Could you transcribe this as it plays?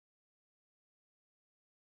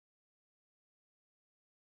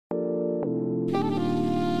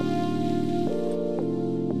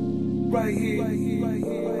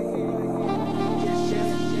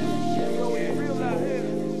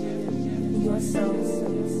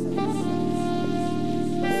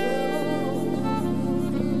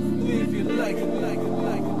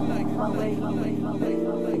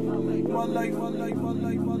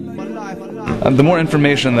The more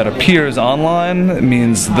information that appears online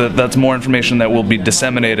means that that's more information that will be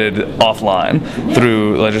disseminated offline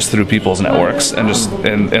just through people's networks and just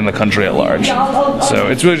in the country at large. So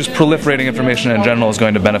it's really just proliferating information in general is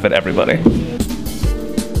going to benefit everybody.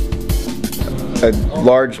 A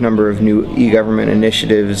large number of new e-government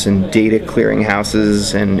initiatives and data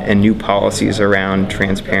clearinghouses and new policies around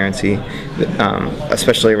transparency,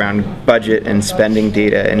 especially around budget and spending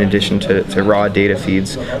data in addition to raw data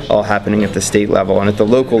feeds, all happening at the state level. And at the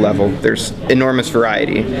local level, there's enormous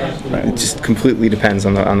variety. It just completely depends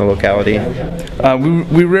on the locality.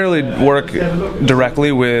 We rarely work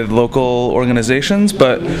directly with local organizations,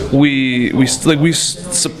 but we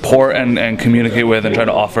support and communicate with and try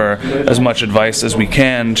to offer as much advice as we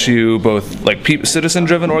can to both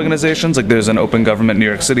citizen-driven organizations. Like there's an Open Government New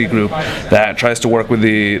York City group that tries to work with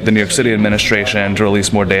the New York City administration to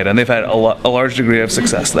release more data, and they've had a large degree of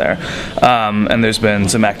success there. And there's been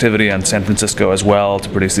some activity in San Francisco as well to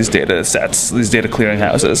produce these data sets, these data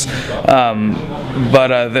clearinghouses.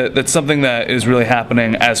 But that's something that is really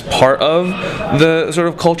happening as part of the sort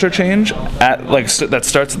of culture change that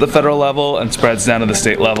starts at the federal level and spreads down to the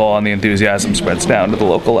state level, and the enthusiasm spreads down to the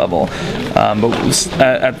local level. But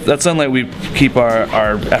at Sunlight, we keep our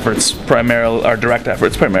efforts our direct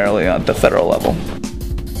efforts primarily at the federal level.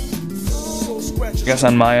 I guess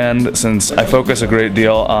on my end, since I focus a great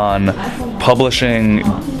deal on publishing,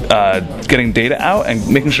 getting data out and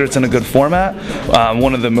making sure it's in a good format,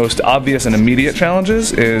 one of the most obvious and immediate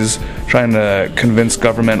challenges is trying to convince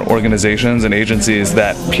government organizations and agencies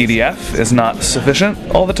that PDF is not sufficient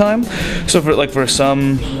all the time. So for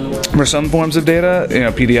some forms of data,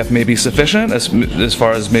 PDF may be sufficient as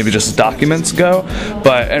far as maybe just documents go,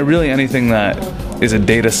 but really anything that is a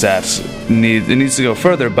data set needs to go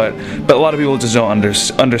further, but a lot of people just don't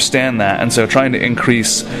understand that, and so trying to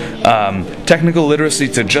increase technical literacy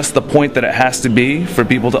to just the point that it has to be for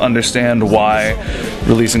people to understand why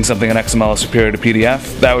releasing something in XML is superior to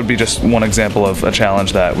PDF, that would be just one example of a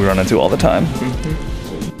challenge that we run into all the time.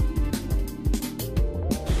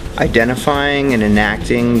 Identifying and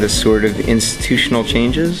enacting the sort of institutional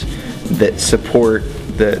changes that support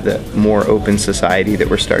the more open society that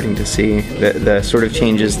we're starting to see, the sort of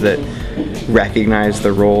changes that recognize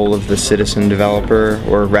the role of the citizen developer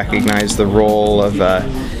or recognize the role of a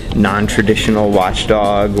non-traditional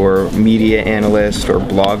watchdog or media analyst or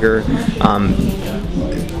blogger.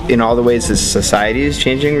 In all the ways this society is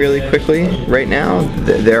changing really quickly right now,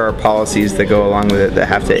 there are policies that go along with it that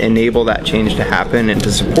have to enable that change to happen and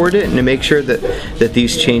to support it and to make sure that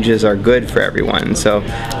these changes are good for everyone. So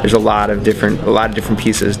there's a lot of different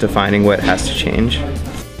pieces defining what has to change.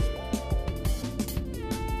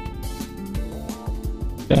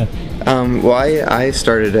 Yeah. Well, I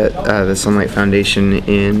started at the Sunlight Foundation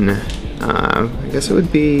in, I guess it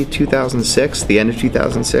would be 2006, the end of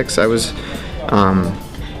 2006. I was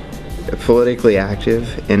politically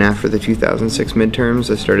active, and after the 2006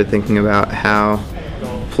 midterms, I started thinking about how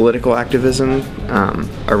political activism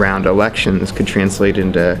around elections could translate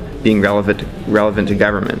into being relevant to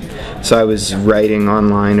government. So I was writing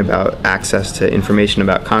online about access to information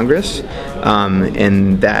about Congress,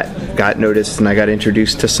 and that got noticed, and I got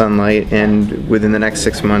introduced to Sunlight, and within the next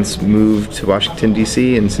 6 months moved to Washington,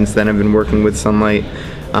 D.C., and since then I've been working with Sunlight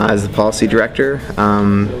as the policy director,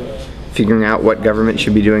 figuring out what government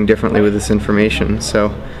should be doing differently with this information.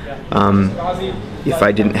 So if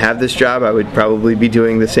I didn't have this job, I would probably be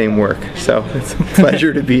doing the same work. So it's a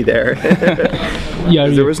pleasure to be there.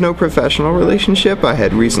 There was no professional relationship. I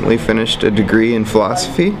had recently finished a degree in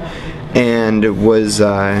philosophy and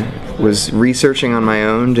was researching on my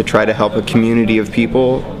own to try to help a community of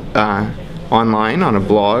people online on a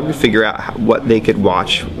blog figure out what they could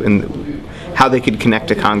watch and how they could connect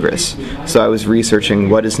to Congress. So I was researching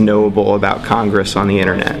what is knowable about Congress on the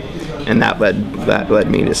internet, and that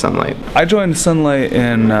led me to Sunlight. I joined Sunlight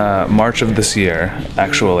in March of this year,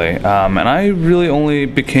 actually, and I really only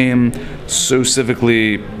became so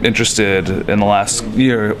civically interested in the last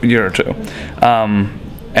year or two.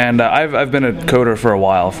 And I've been a coder for a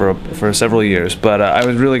while, for several years, but I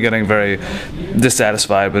was really getting very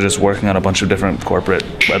dissatisfied with just working on a bunch of different corporate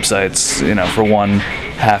websites, for one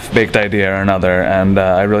half-baked idea or another, and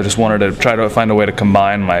I really just wanted to try to find a way to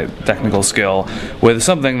combine my technical skill with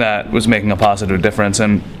something that was making a positive difference.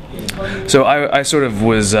 And So I sort of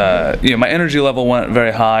was, my energy level went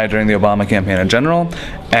very high during the Obama campaign in general,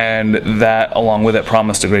 and that, along with it,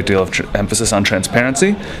 promised a great deal of emphasis on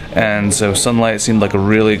transparency. And so Sunlight seemed like a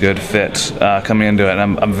really good fit coming into it.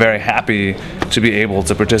 And I'm very happy to be able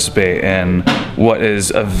to participate in what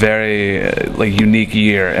is a very unique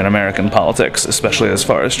year in American politics, especially as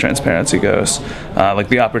far as transparency goes.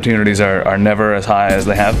 The opportunities are never as high as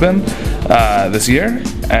they have been this year,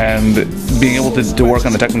 and being able to work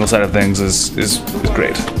on the technical side of things is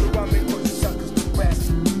great.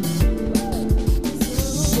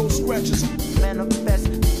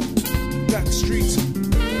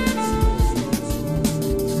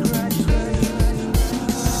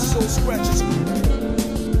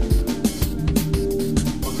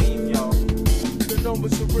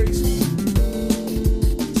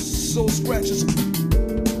 Soul scratches.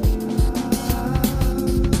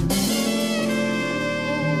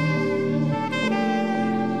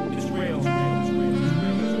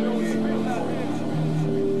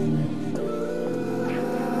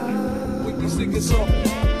 Wake these niggas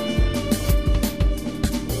up.